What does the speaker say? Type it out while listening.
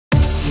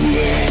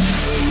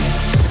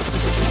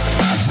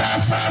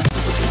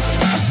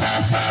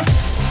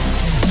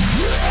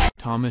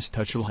Thomas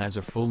Tuchel has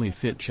a fully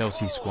fit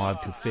Chelsea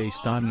squad to face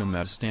Tottenham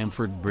at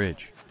Stamford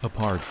Bridge,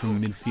 apart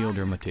from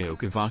midfielder Mateo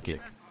Kovacic.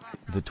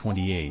 The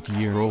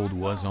 28-year-old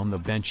was on the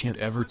bench at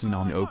Everton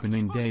on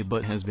opening day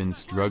but has been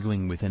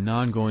struggling with an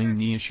ongoing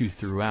knee issue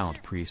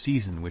throughout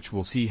pre-season, which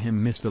will see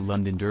him miss the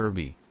London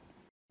derby.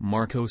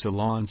 Marcos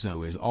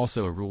Alonso is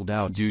also ruled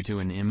out due to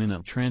an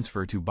imminent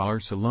transfer to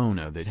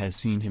Barcelona that has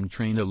seen him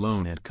train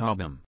alone at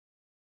Cobham.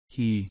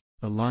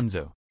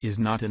 Alonso, is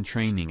not in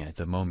training at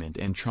the moment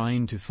and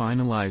trying to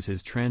finalize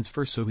his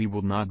transfer, so he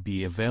will not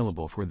be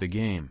available for the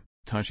game,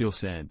 Tuchel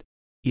said.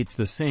 It's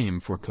the same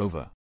for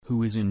Kova,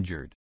 who is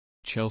injured.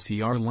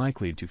 Chelsea are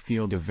likely to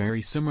field a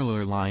very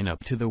similar lineup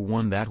to the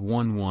one that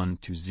won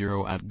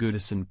 1-0 at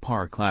Goodison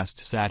Park last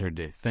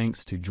Saturday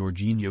thanks to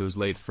Jorginho's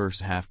late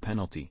first-half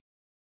penalty.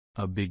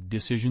 A big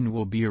decision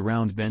will be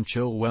around Ben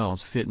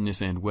Chilwell's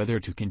fitness and whether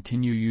to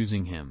continue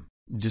using him,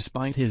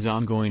 despite his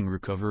ongoing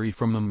recovery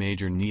from a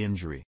major knee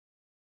injury.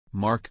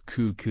 Marc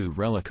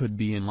Cucurella could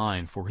be in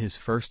line for his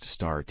first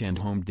start and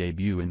home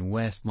debut in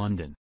West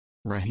London.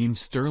 Raheem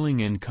Sterling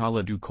and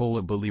Kalidou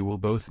Koulibaly will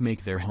both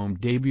make their home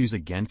debuts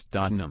against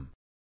Tottenham.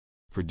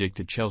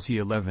 Predicted Chelsea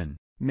 11,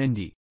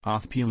 Mendy,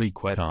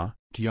 Azpilicueta,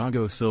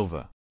 Thiago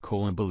Silva,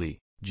 Koulibaly,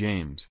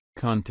 James,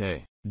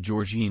 Conte,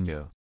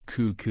 Jorginho,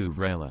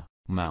 Cucurella,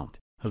 Mount,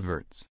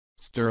 Havertz,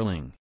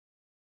 Sterling.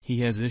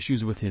 He has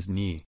issues with his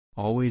knee,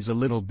 always a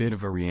little bit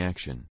of a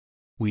reaction.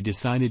 We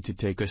decided to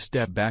take a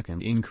step back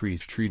and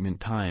increase treatment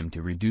time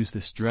to reduce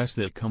the stress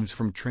that comes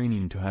from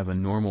training to have a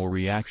normal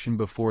reaction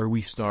before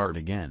we start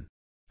again.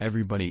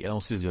 Everybody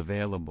else is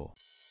available.